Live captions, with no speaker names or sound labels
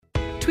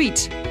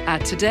tweet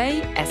at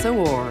Today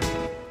SOR.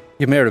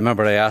 You may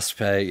remember I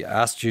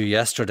asked you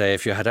yesterday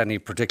if you had any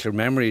particular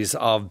memories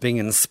of being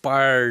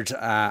inspired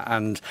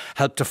and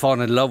helped to fall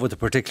in love with a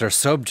particular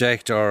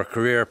subject or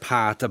career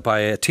path by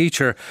a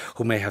teacher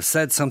who may have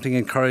said something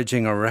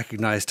encouraging or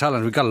recognised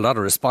talent. We got a lot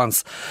of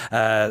response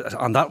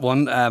on that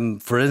one.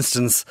 For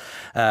instance,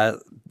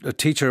 a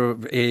teacher,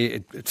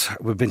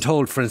 we've been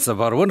told, for instance,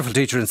 about a wonderful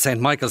teacher in St.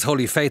 Michael's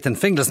Holy Faith in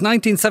Finglas,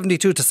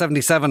 1972 to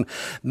 77.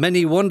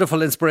 Many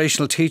wonderful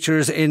inspirational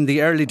teachers in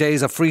the early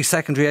days of free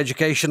secondary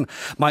education.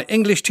 My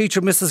English teacher,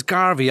 Mrs.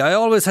 Garvey, I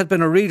always had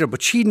been a reader,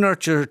 but she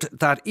nurtured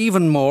that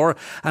even more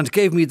and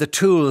gave me the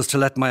tools to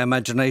let my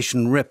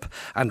imagination rip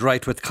and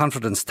write with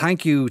confidence.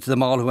 Thank you to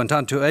them all who went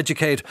on to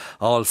educate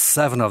all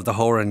 7 of the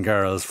Horan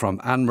girls,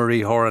 from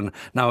Anne-Marie Horan,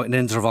 now in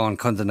Indravaughan,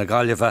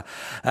 Cundanagalliava.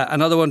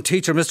 Another one,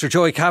 teacher, Mr.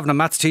 Joey Kavanagh,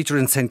 maths teacher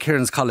in St.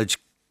 Kieran's College,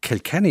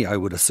 Kilkenny, I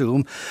would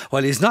assume.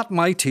 While he's not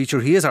my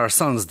teacher, he is our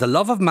son's. The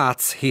love of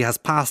maths he has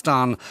passed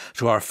on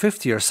to our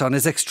 5th-year son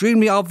is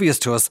extremely obvious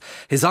to us.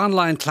 His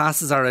online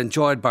classes are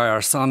enjoyed by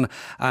our son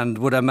and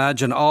would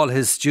imagine all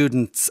his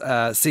students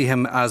see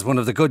him as one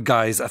of the good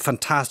guys. A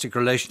fantastic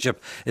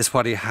relationship is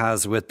what he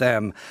has with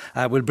them.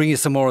 We'll bring you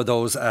some more of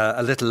those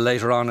a little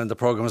later on in the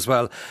programme as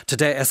well.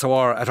 Today,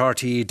 SOR at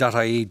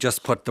rte.ie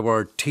just put the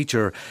word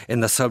teacher in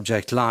the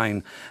subject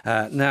line.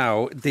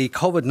 Now, the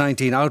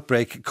Covid-19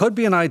 outbreak could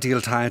be an ideal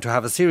time to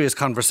have a serious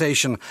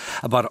conversation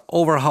about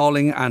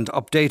overhauling and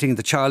updating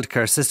the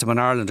childcare system in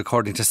Ireland,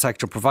 according to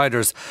sector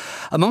providers.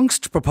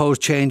 Amongst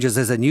proposed changes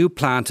is a new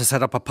plan to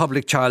set up a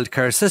public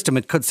childcare system.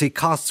 It could see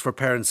costs for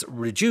parents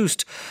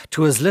reduced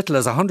to as little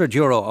as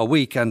 €100 a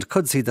week and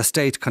could see the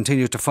state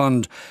continue to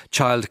fund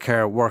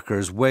childcare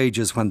workers'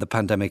 wages when the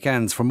pandemic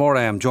ends. For more,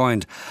 I am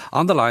joined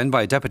on the line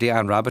by Deputy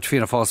Anne Rabbitte,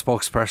 Fianna Fáil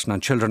Spokesperson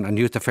on Children and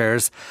Youth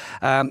Affairs.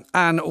 Anne,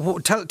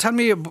 tell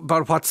me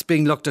about what's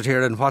being looked at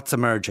here and what's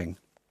emerging.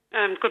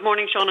 Good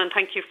morning, Sean, and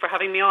thank you for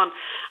having me on.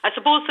 I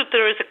suppose that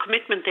there is a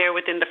commitment there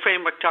within the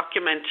framework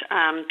document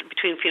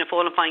between Fianna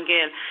Fáil and Fine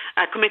Gael,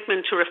 a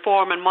commitment to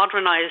reform and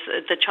modernise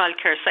the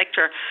childcare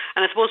sector.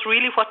 And I suppose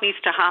really what needs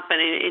to happen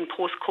in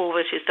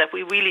post-COVID is that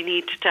we really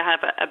need to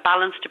have a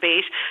balanced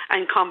debate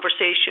and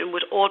conversation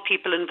with all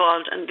people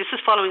involved. And this is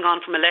following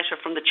on from a letter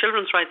from the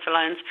Children's Rights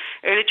Alliance,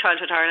 Early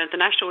Childhood Ireland, the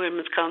National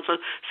Women's Council,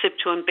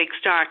 SIPTO and Big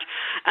Start,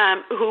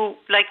 who,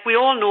 like we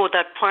all know,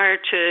 that prior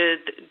to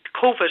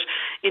COVID,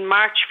 in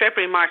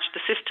February, March,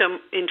 the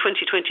system in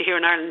 2020 here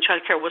in Ireland,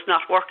 childcare was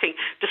not working,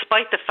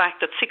 despite the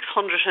fact that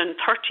 638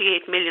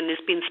 million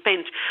is being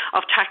spent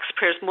of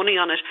taxpayers' money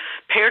on it.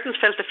 Parents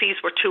felt the fees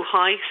were too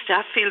high,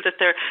 staff feel that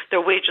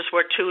their wages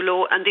were too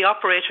low, and the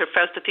operator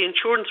felt that the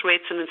insurance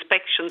rates and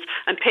inspections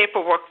and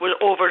paperwork will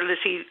overly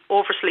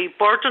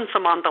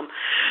burdensome on them.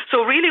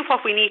 So really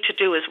what we need to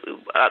do is,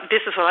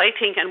 this is what I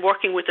think, and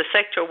working with the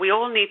sector, we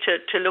all need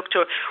to look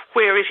to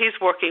where it is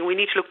working. We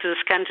need to look to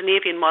the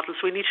Scandinavian models.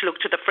 We need to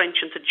look to the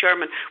French and the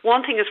German.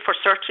 One thing is for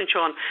certain,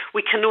 Sean,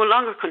 we can no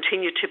longer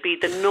continue to be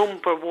the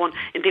number one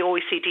in the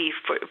OECD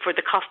for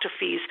the cost of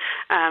fees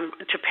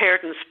to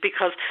parents,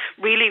 because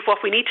really what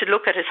we need to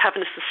look at is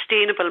having a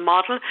sustainable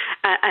model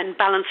and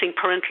balancing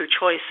parental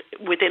choice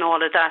within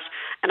all of that.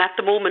 And at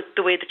the moment,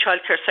 the way the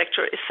childcare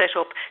sector is set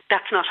up,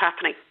 that's not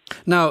happening.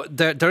 Now,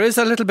 there is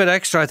a little bit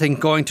extra, I think,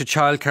 going to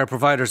childcare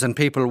providers and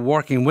people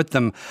working with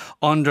them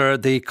under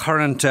the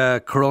current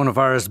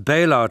coronavirus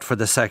bailout for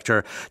the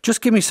sector.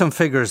 Just give me some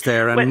figures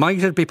there, and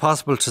might it be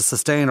possible to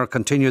sustain or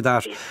continue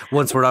that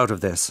once we're out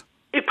of this?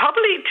 It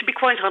probably, to be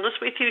quite honest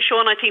with you,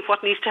 Sean, I think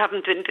what needs to happen,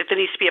 there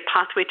needs to be a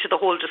pathway to the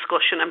whole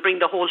discussion and bring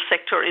the whole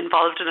sector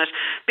involved in it,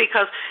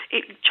 because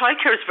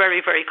childcare is very,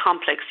 very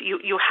complex.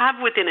 You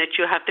have within it,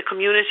 you have the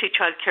community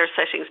childcare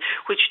settings,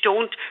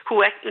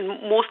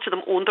 most of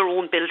them own their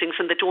own buildings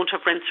and they don't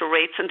have rents or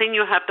rates. And then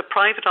you have the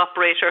private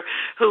operator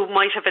who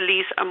might have a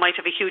lease or might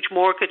have a huge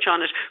mortgage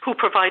on it, who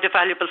provide a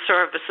valuable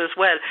service as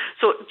well.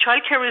 So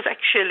childcare is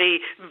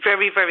actually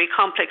very, very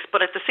complex. But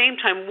at the same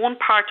time, one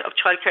part of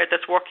childcare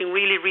that's working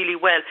really, really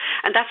well,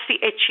 and that's the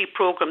ECHI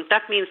programme.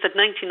 That means that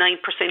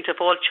 99% of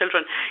all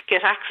children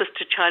get access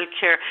to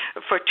childcare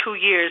for 2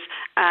 years,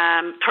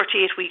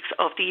 38 weeks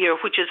of the year,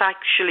 which is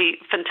actually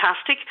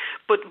fantastic.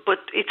 But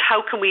it's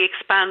how can we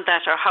expand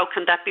that, or how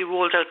can that be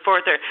rolled out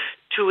further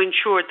to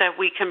ensure that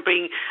we can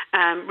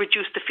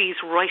reduce the fees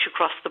right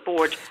across the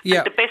board. Yeah.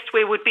 And the best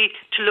way would be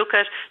to look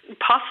at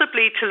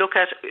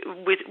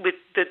with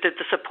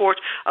the support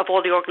of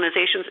all the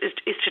organisations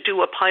is to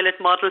do a pilot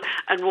model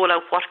and roll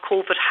out what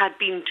COVID had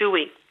been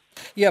doing.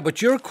 Yeah,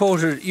 but you're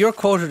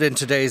quoted in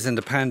today's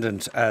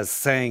Independent as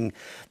saying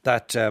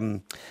that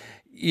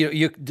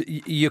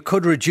you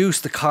could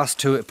reduce the cost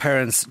to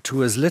parents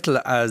to as little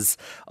as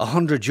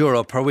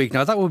 €100 per week.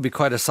 Now, that would be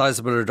quite a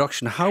sizable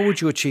reduction. How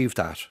would you achieve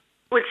that?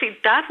 Well, see,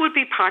 that would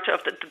be part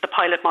of the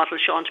pilot model,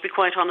 Sean, to be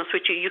quite honest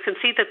with you. You can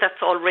see that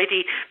that's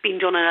already been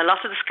done in a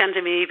lot of the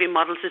Scandinavian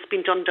models. It's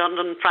been done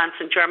in France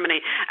and Germany.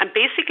 And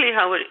basically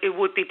how it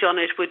would be done,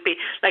 it would be,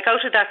 like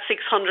out of that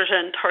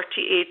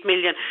 638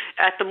 million,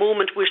 at the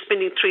moment we're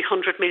spending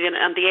 300 million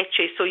on the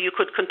ECHE. So you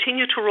could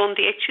continue to run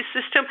the ECHE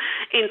system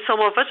in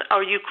some of it,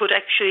 or you could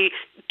actually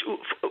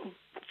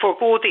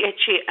forgo the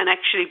ECHE and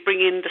actually bring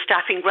in the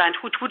staffing grant,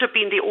 which would have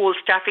been the old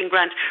staffing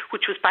grant,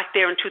 which was back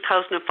there in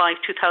 2005,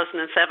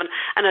 2007.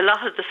 And a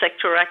lot of the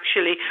sector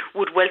actually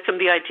would welcome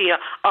the idea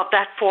of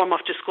that form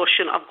of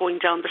discussion of going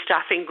down the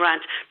staffing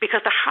grant, because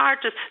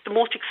the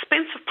most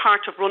expensive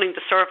part of running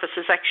the service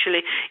is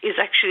actually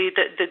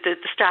the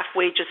staff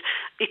wages.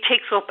 It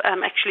takes up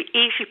actually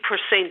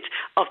 80%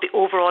 of the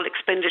overall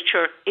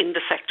expenditure in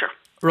the sector.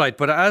 Right,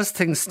 but as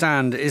things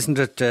stand, isn't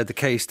it the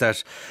case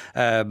that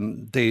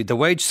the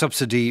wage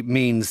subsidy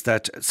means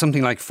that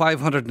something like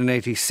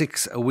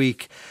 586 a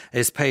week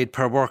is paid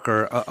per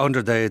worker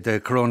under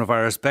the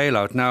coronavirus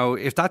bailout? Now,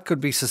 if that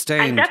could be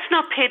sustained... And that's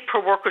not paid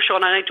per worker,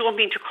 Sean, and I don't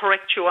mean to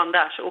correct you on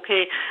that,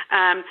 okay?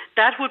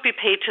 That would be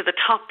paid to the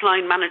top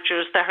line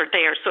managers that are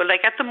there. So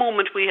like at the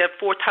moment we have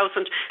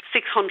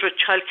 4,600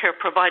 childcare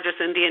providers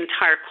in the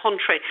entire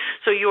country.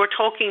 So you're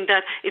talking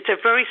that it's a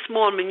very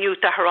small minute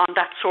that are on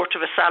that sort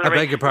of a salary.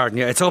 I beg your pardon,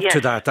 yeah, it's up to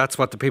that. That's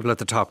what the people at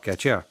the top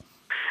get, yeah.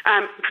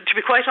 To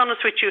be quite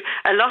honest with you,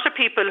 a lot of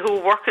people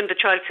who work in the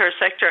childcare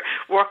sector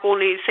work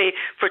only, say,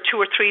 for 2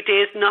 or 3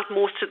 days. Not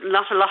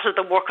a lot of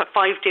them work a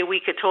 5-day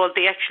week at all.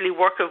 They actually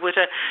work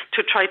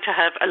to try to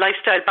have a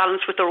lifestyle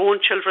balance with their own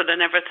children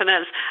and everything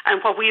else.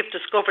 And what we have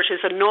discovered is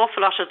an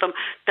awful lot of them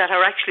that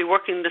are actually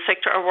working in the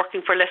sector are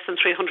working for less than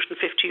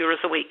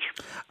 €350 a week.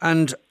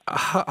 And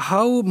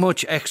how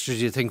much extra do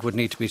you think would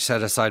need to be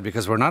set aside?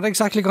 Because we're not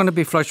exactly going to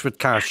be flush with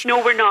cash.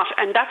 No, we're not,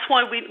 and that's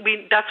why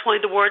that's why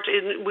the word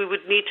we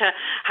would need to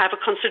have a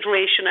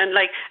consideration. And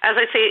like as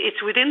I say,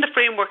 it's within the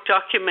framework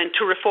document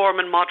to reform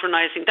and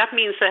modernising. That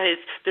means that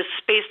there's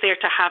space there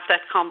to have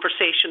that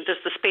conversation.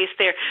 There's the space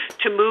there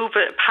to move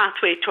a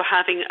pathway to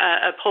having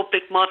a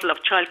public model of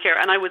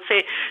childcare. And I would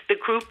say the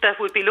group that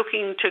would be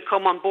looking to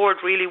come on board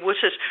really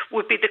with it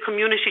would be the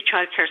community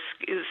childcare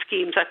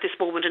schemes at this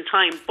moment in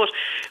time. But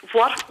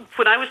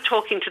when I was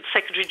talking to the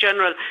Secretary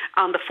General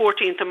on the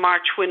 14th of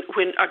March, or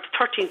the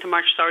 13th of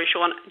March,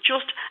 Sean,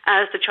 just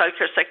as the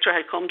childcare sector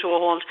had come to a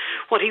halt,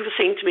 what he was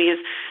saying to me is,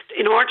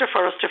 in order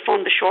for us to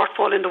fund the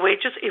shortfall in the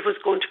wages, it was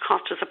going to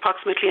cost us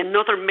approximately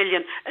another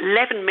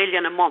 11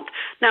 million a month.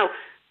 Now,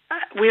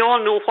 we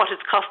all know what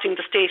it's costing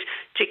the state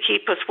to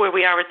keep us where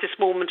we are at this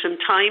moment in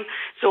time.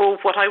 So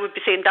what I would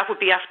be saying, that would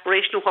be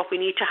aspirational. What we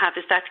need to have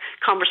is that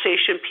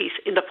conversation piece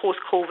in the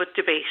post-COVID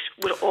debate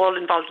with all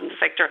involved in the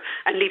sector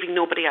and leaving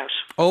nobody out.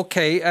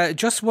 OK,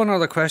 just one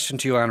other question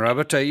to you, Anne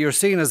Rabbitte. You're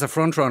seen as a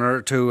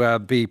front-runner to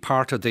be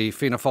part of the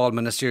Fianna Fáil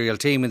ministerial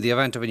team in the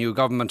event of a new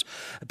government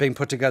being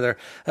put together.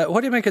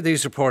 What do you make of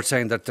these reports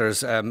saying that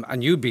there's,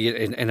 and you'd be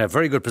in a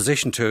very good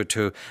position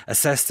to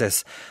assess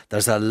this,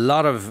 there's a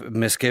lot of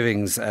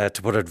misgivings, to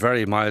put it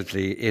very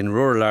mildly, in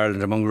rural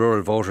Ireland among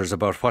rural voters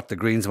about what the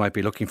Greens might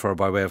be looking for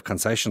by way of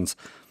concessions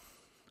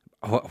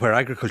where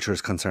agriculture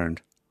is concerned?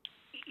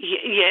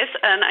 Yes,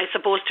 and I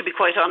suppose, to be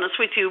quite honest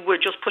with you,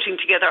 we're just putting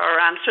together our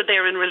answer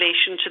there in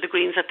relation to the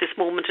Greens at this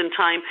moment in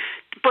time.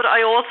 But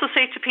I also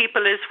say to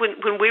people is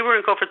when we were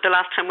in government the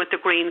last time with the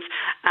Greens,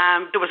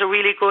 there was a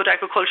really good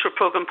agricultural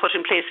programme put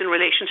in place in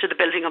relation to the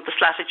building of the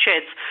slatted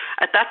sheds.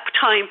 At that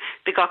time,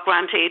 they got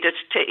grant aided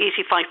to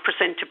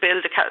 85% to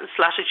build a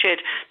slatted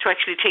shed, to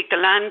actually take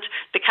the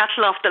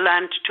cattle off the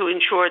land, to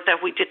ensure that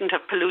we didn't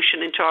have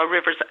pollution into our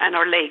rivers and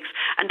our lakes.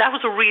 And that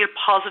was a real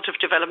positive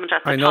development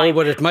at the time. I know,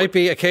 but it might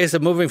be a case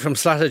of moving from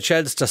slatted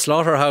sheds to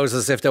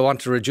slaughterhouses if they want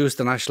to reduce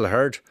the national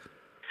herd.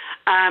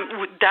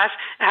 That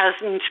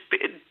hasn't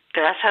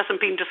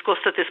been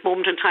discussed at this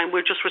moment in time.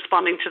 We're just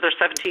responding to their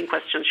 17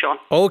 questions, Sean.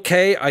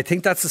 OK, I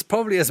think that's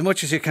probably as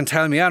much as you can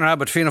tell me. Anne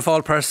Rabbitte, Fianna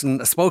Fáil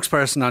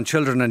spokesperson on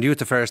children and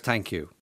youth affairs, thank you.